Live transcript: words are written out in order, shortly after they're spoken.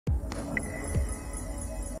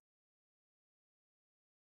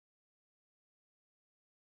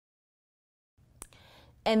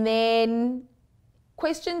And then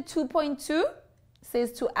question 2.2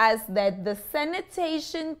 says to us that the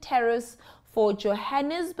sanitation tariffs for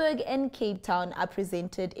Johannesburg and Cape Town are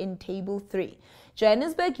presented in table 3.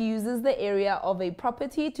 Johannesburg uses the area of a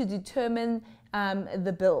property to determine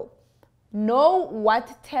the bill. Know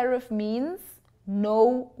what tariff means.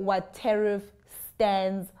 Know what tariff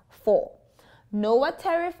stands for. Know what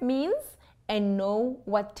tariff means and know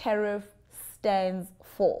what tariff stands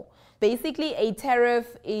for. Basically, a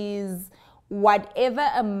tariff is whatever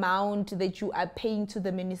amount that you are paying to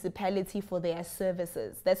the municipality for their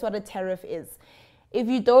services. That's what a tariff is. If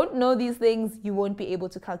you don't know these things, you won't be able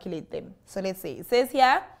to calculate them. So let's see. It says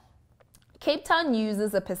here, Cape Town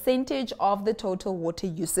uses a percentage of the total water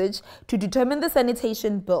usage to determine the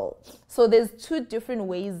sanitation bill. So there's two different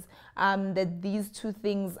ways that these two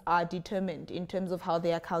things are determined in terms of how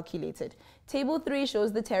they are calculated. Table 3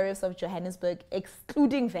 shows the tariffs of Johannesburg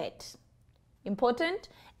excluding VAT. Important.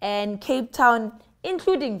 And Cape Town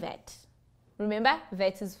including VAT. Remember,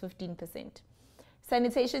 VAT is 15%.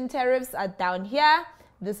 Sanitation tariffs are down here.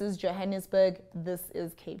 This is Johannesburg. This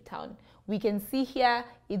is Cape Town. We can see here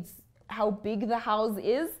it's how big the house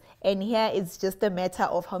is, and here it's just a matter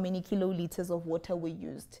of how many kiloliters of water were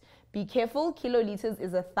used. Be careful, kiloliters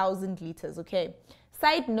is 1,000 liters, okay?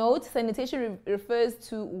 Side note, sanitation refers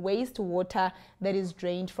to wastewater that is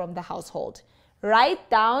drained from the household. Write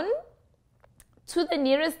down to the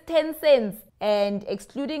nearest 10 cents and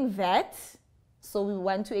excluding VAT, so we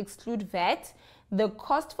want to exclude VAT, the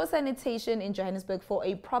cost for sanitation in Johannesburg for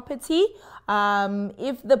a property,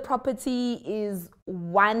 if the property is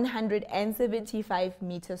 175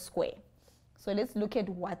 meters square. So let's look at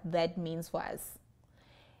what that means for us.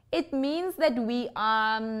 It means that we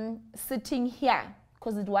are sitting here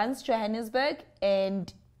because it wants Johannesburg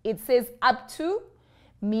and it says up to,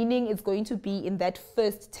 meaning it's going to be in that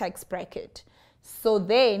first tax bracket. So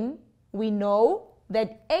then we know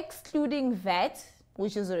that excluding VAT,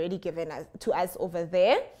 which is already given to us over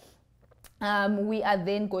there, we are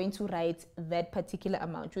then going to write that particular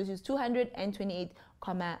amount, which is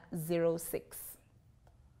 228,06.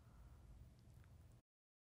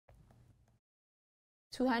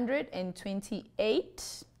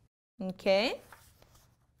 228, okay,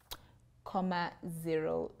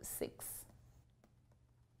 06.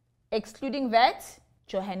 Excluding VAT,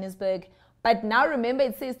 Johannesburg. But now remember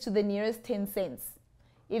it says to the nearest 10 cents.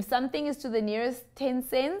 If something is to the nearest 10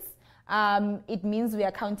 cents, it means we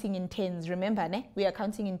are counting in tens. Remember, ne? We are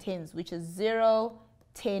counting in tens, which is 0,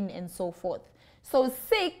 10, and so forth. So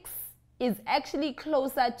 6 is actually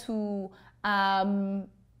closer to 10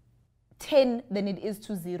 than it is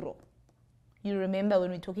to 0. You remember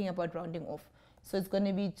when we're talking about rounding off. So it's going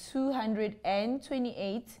to be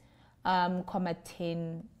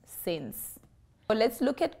 228,10 cents. So let's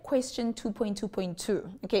look at question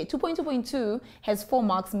 2.2.2. Okay, 2.2.2 has 4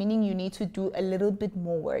 marks, meaning you need to do a little bit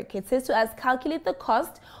more work. It says to us, calculate the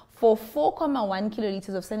cost for 4,1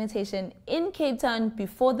 kiloliters of sanitation in Cape Town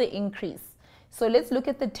before the increase. So let's look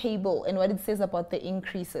at the table and what it says about the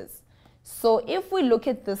increases. So if we look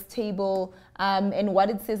at this table and what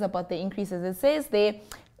it says about the increases, it says there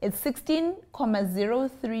it's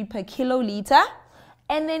 16,03 per kiloliter.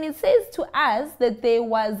 And then it says to us that there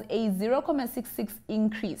was a 0.66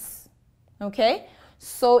 increase, okay?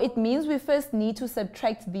 So it means we first need to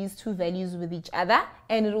subtract these two values with each other,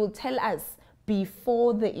 and it will tell us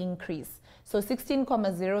before the increase. So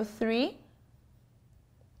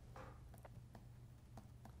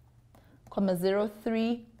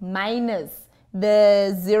 16,03 minus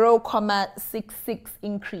the 0.66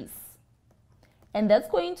 increase. And that's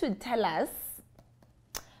going to tell us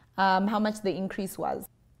how much the increase was.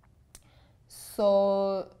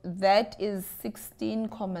 So that is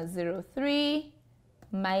 16,03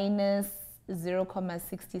 minus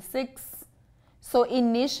 0.66. So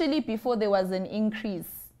initially, before there was an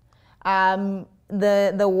increase,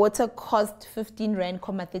 the water cost 15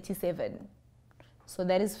 rand,37. So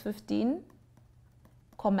that is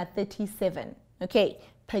 15,37, okay,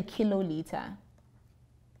 per kiloliter.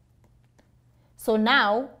 So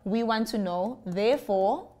now we want to know,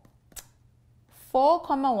 therefore,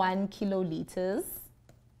 4,1 kiloliters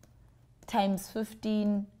times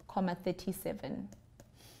 15,37.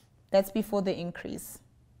 That's before the increase.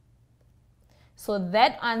 So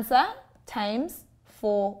that answer times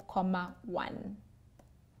 4,1,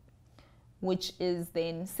 which is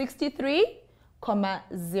then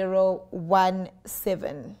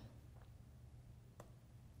 63,017.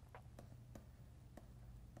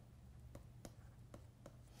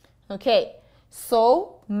 Okay,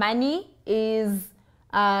 so money is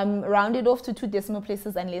round it off to 2 decimal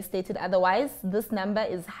places unless stated otherwise. This number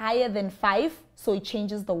is higher than 5, so it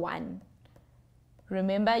changes the 1.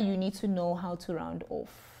 Remember, you need to know how to round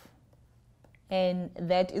off. And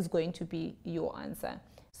that is going to be your answer.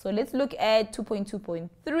 So let's look at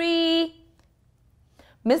 2.2.3.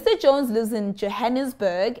 Mr. Jones lives in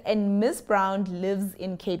Johannesburg and Miss Brown lives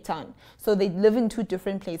in Cape Town. So they live in 2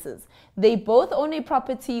 different places. They both own a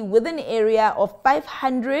property with an area of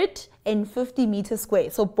 550 meters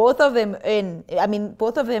square. So both of them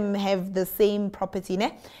have the same property,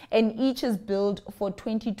 ne? And each is billed for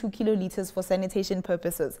 22 kiloliters for sanitation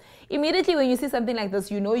purposes. Immediately when you see something like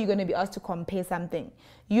this, you know you're going to be asked to compare something.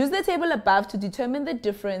 Use the table above to determine the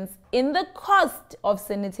difference in the cost of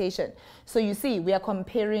sanitation. So you see, we are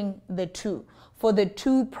comparing the two for the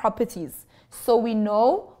 2 properties. So we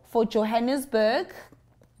know for Johannesburg,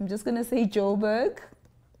 I'm just going to say Joburg,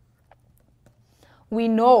 we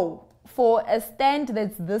know for a stand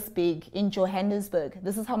that's this big in Johannesburg,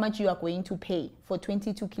 this is how much you are going to pay for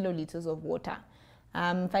 22 kiloliters of water.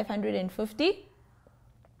 550.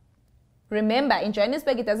 Remember, in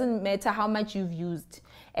Johannesburg, it doesn't matter how much you've used.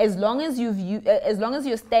 As long as your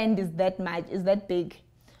stand is that big,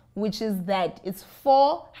 which is that it's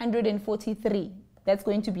 443. That's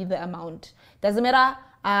going to be the amount. Doesn't matter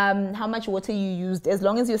how much water you used, as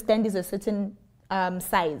long as your stand is a certain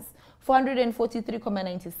size.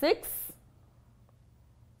 443.96.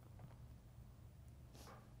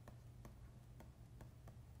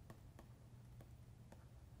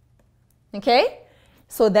 Okay,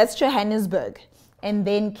 so that's Johannesburg. And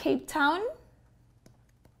then Cape Town.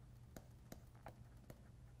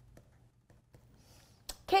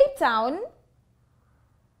 Cape Town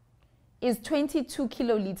is 22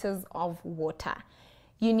 kiloliters of water.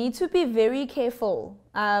 You need to be very careful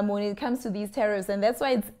when it comes to these tariffs, and that's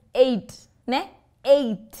why it's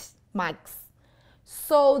 8 marks.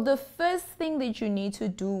 So the first thing that you need to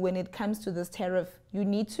do when it comes to this tariff, you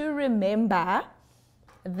need to remember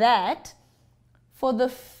that for the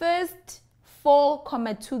first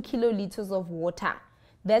 4.2 kiloliters of water,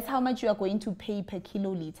 that's how much you are going to pay per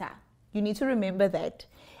kiloliter. You need to remember that.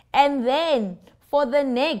 And then for the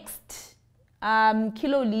next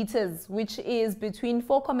kiloliters, which is between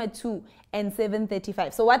 4.2 and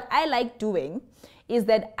 735. So what I like doing is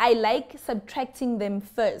that I like subtracting them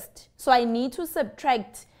first. So I need to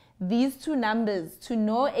subtract these 2 numbers to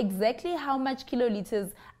know exactly how much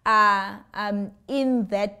kiloliters are in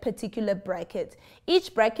that particular bracket.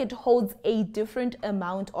 Each bracket holds a different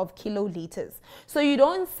amount of kiloliters. So you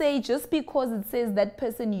don't say just because it says that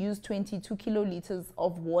person used 22 kiloliters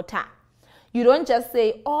of water. You don't just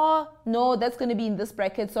say, oh, no, that's going to be in this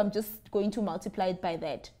bracket, so I'm just going to multiply it by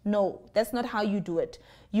that. No, that's not how you do it.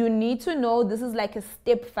 You need to know this is like a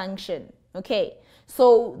step function. Okay,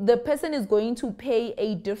 so the person is going to pay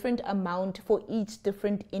a different amount for each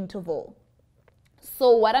different interval.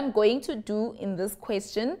 So what I'm going to do in this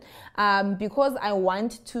question, because I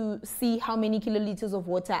want to see how many kiloliters of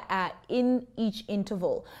water are in each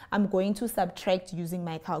interval, I'm going to subtract using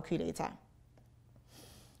my calculator.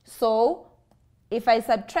 So if I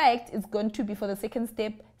subtract, it's going to be for the second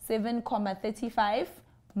step 7.35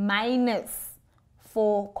 minus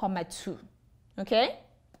 4.2. Okay?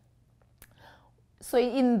 So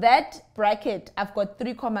in that bracket, I've got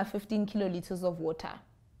 3.15 kiloliters of water.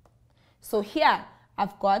 So here,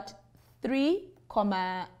 I've got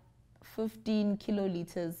 3.15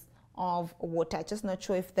 kiloliters of water. Just not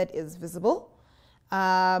sure if that is visible.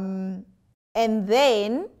 And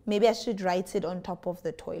then, maybe I should write it on top of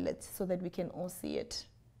the toilet so that we can all see it.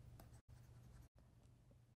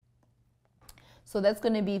 So that's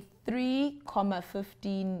going to be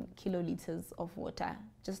 3.15 kiloliters of water.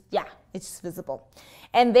 Just, yeah, it's visible.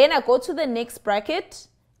 And then I go to the next bracket,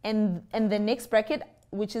 and the next bracket,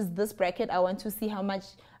 which is this bracket, I want to see how much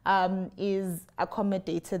is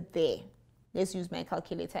accommodated there. Let's use my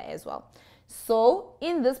calculator as well. So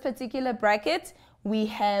in this particular bracket, we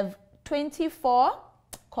have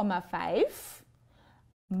 24.5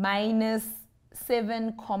 minus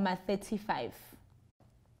 7.35.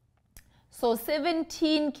 So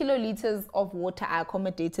 17 kiloliters of water are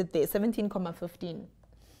accommodated there, 17.15.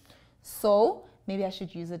 So maybe I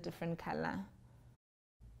should use a different color.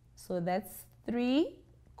 So that's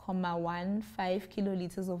 3.15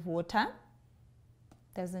 kiloliters of water.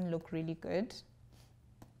 Doesn't look really good.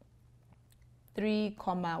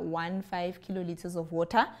 3.15 kiloliters of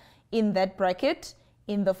water in that bracket.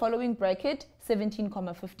 In the following bracket,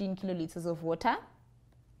 17.15 kiloliters of water.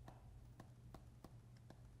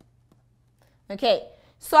 Okay,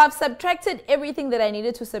 so I've subtracted everything that I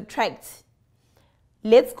needed to subtract.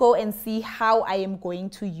 let's go and see how I am going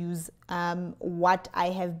to use what I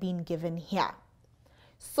have been given here.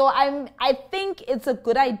 So I think it's a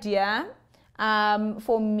good idea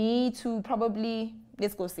for me to probably,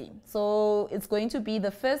 let's go see. So it's going to be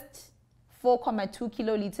the first 4.2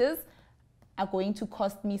 kiloliters are going to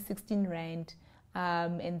cost me 16 Rand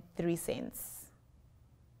and 3 cents.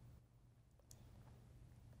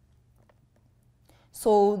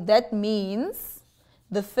 So that means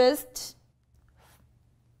the first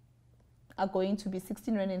are going to be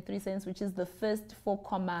 16 Rand and 3 cents, which is the first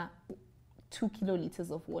 4.2 kiloliters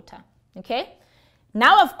of water. Okay,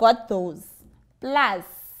 now I've got those. Plus,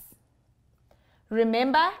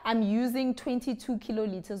 remember, I'm using 22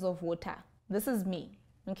 kiloliters of water. This is me.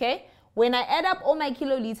 Okay, when I add up all my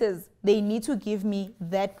kiloliters, they need to give me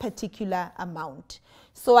that particular amount.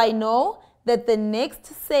 So I know that the next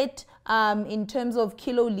set in terms of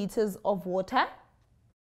kiloliters of water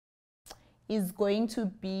is going to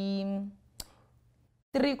be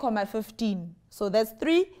 3.15. So that's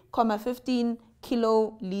 3.15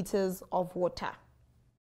 kiloliters of water.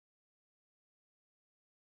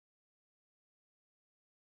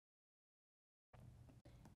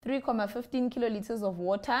 $3.15 kiloliters of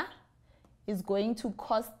water is going to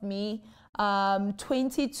cost me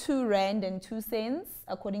 22 Rand and 2 cents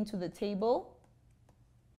according to the table.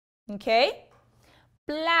 Okay,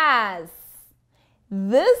 plus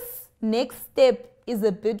this next step is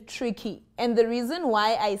a bit tricky, and the reason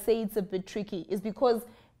why I say it's a bit tricky is because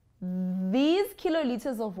these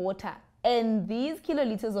kiloliters of water and these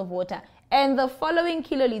kiloliters of water and the following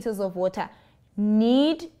kiloliters of water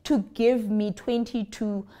need to give me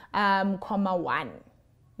 22.1.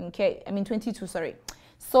 Okay, I mean 22, sorry.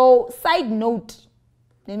 So side note,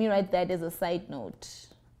 let me write that as a side note.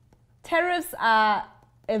 Tariffs are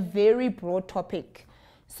a very broad topic.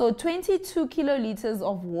 So 22 kiloliters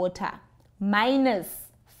of water minus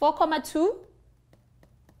 4.2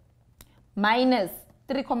 minus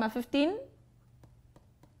 3.15.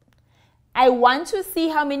 I want to see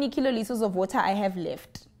how many kiloliters of water I have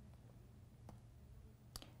left.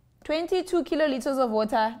 22 kiloliters of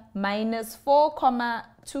water minus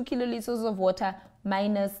 4.2 kiloliters of water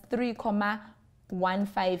minus 3.15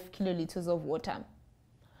 kiloliters of water.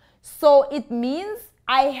 So it means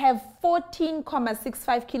I have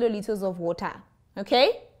 14.65 kiloliters of water.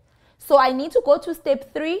 Okay? So I need to go to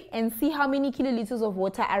step 3 and see how many kiloliters of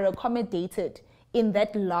water are accommodated in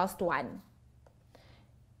that last one.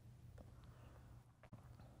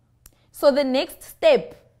 So the next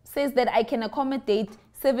step says that I can accommodate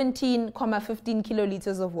 17.15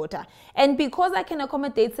 kiloliters of water. And because I can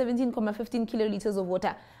accommodate 17.15 kiloliters of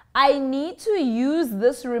water, I need to use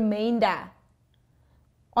this remainder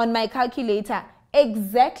on my calculator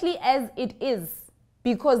exactly as it is,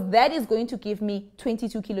 because that is going to give me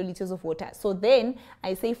 22 kiloliters of water. So then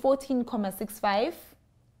I say 14.65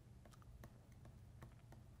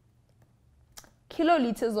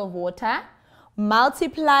 kiloliters of water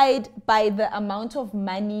multiplied by the amount of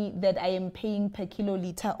money that I am paying per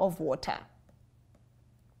kiloliter of water.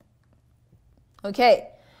 Okay,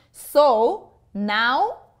 so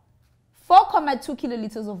now 4.2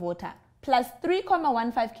 kiloliters of water plus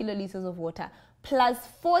 3.15 kiloliters of water plus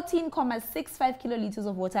 14.65 kiloliters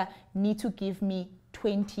of water need to give me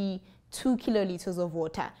 22 kiloliters of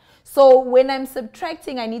water. So when I'm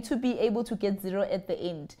subtracting, I need to be able to get 0 at the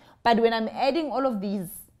end. But when I'm adding all of these,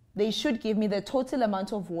 they should give me the total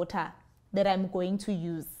amount of water that I'm going to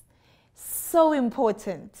use. So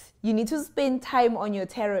important. You need to spend time on your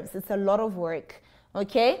tariffs. It's a lot of work.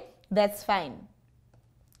 Okay, that's fine.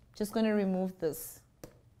 Just going to remove this.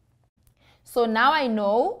 So now I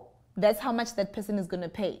know that's how much that person is going to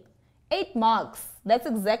pay. 8 marks. That's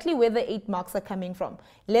exactly where the 8 marks are coming from.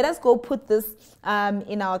 Let us go put this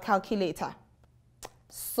in our calculator.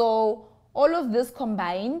 So all of this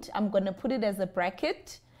combined, I'm going to put it as a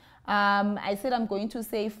bracket. I said I'm going to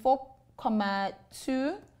say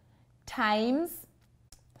 4.2 times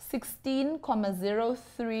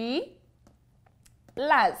 16.03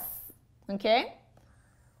 plus, okay,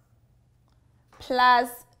 plus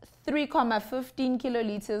 3.15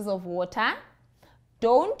 kiloliters of water.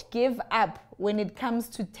 Don't give up when it comes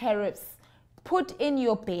to tariffs. Put in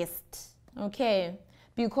your best, okay,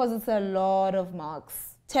 because it's a lot of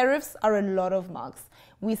marks. Tariffs are a lot of marks.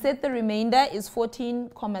 We said the remainder is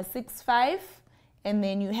 14.65, and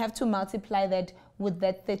then you have to multiply that with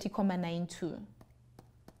that 30.92.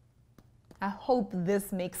 I hope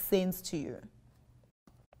this makes sense to you.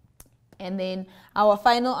 And then our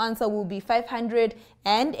final answer will be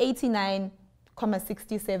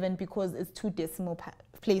 589.67 because it's 2 decimal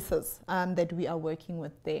places that we are working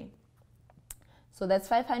with there. So that's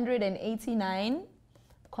 589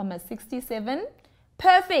 67.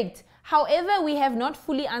 Perfect. However, we have not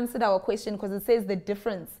fully answered our question because it says the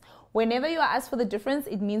difference. Whenever you are asked for the difference,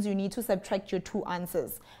 it means you need to subtract your two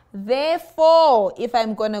answers. Therefore, if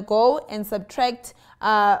I'm going to go and subtract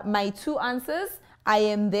my two answers, I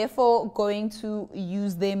am therefore going to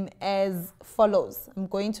use them as follows. I'm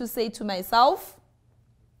going to say to myself,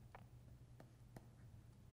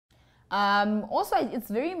 also, it's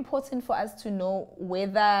very important for us to know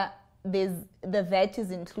whether the VAT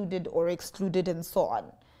is included or excluded and so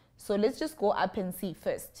on. So let's just go up and see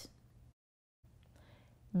first.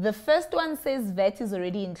 The first one says VAT is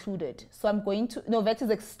already included. So I'm going to, no, VAT is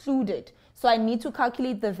excluded. So I need to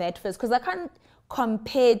calculate the VAT first because I can't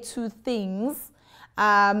compare two things.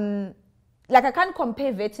 Like I can't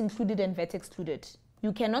compare VAT included and VAT excluded.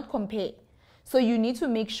 You cannot compare. So you need to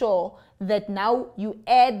make sure that now you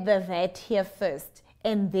add the VAT here first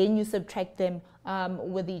and then you subtract them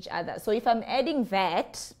with each other. So if I'm adding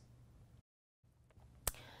VAT,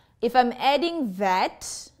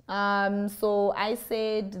 so I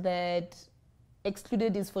said that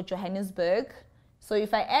excluded is for Johannesburg. So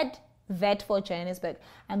if I add VAT for Johannesburg,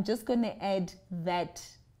 I'm just going to add that.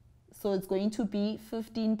 So it's going to be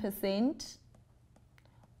 15%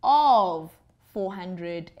 of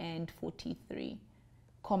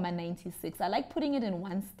 443.96. I like putting it in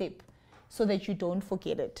one step so that you don't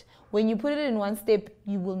forget it. When you put it in one step,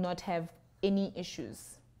 you will not have any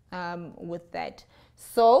issues with that.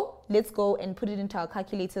 So let's go and put it into our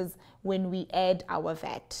calculators when we add our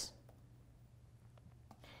VAT.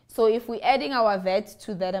 So if we're adding our VAT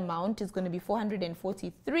to that amount, it's going to be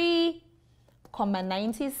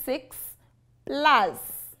 443.96 plus,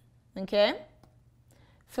 okay,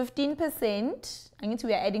 15%, I need to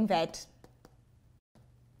be adding VAT,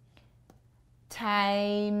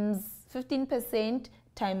 times 15%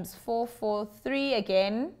 times 443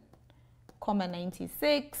 again,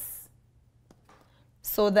 96.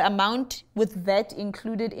 So the amount with VAT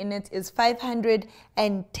included in it is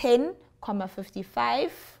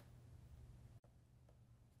 510.55.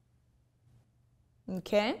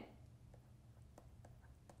 Okay.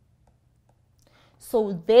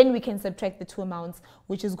 So then we can subtract the two amounts,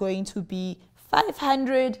 which is going to be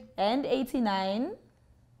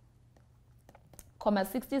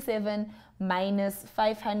 589.67 minus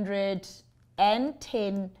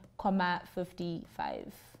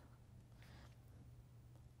 510.55.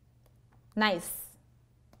 Nice.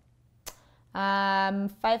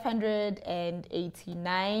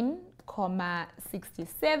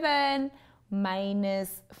 589.67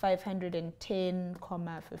 minus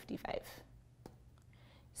 510.55.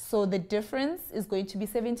 So the difference is going to be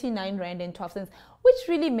 79 Rand and 12 cents, which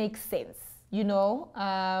really makes sense. You know,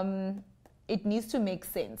 it needs to make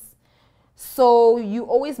sense. So you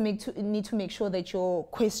always need to make sure that your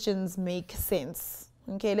questions make sense.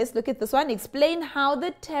 Okay, let's look at this one. Explain how the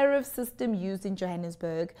tariff system used in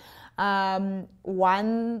Johannesburg.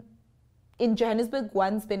 One's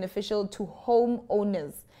beneficial to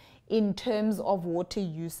homeowners in terms of water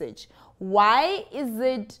usage. Why is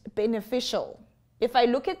it beneficial? If I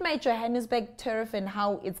look at my Johannesburg tariff and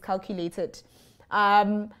how it's calculated,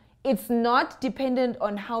 it's not dependent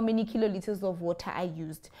on how many kiloliters of water I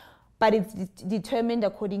used, but it's determined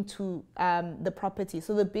according to the property.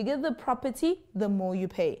 So the bigger the property, the more you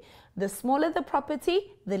pay. The smaller the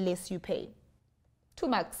property, the less you pay. 2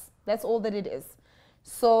 marks. That's all that it is.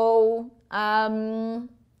 So the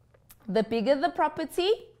bigger the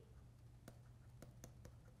property,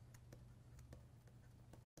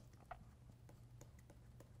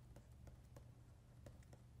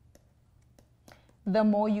 the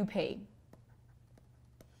more you pay.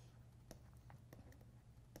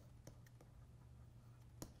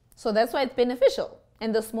 So that's why it's beneficial.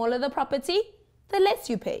 And the smaller the property, the less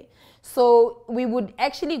you pay. So we would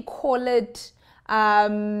actually call it,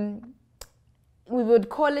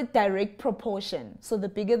 direct proportion. So the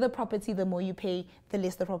bigger the property, the more you pay, the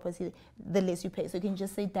less the property, the less you pay. So you can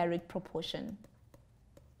just say direct proportion.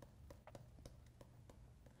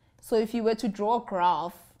 So if you were to draw a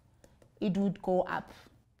graph, it would go up.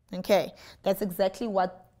 Okay, that's exactly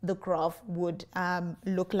what the graph would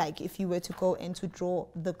look like if you were to go and to draw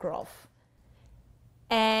the graph.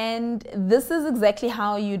 And this is exactly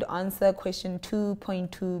how you'd answer question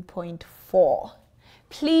 2.2.4.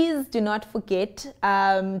 Please do not forget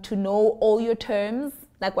to know all your terms,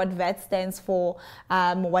 like what VAT stands for,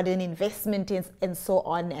 what an investment is, and so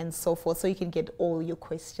on and so forth, so you can get all your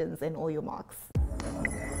questions and all your marks.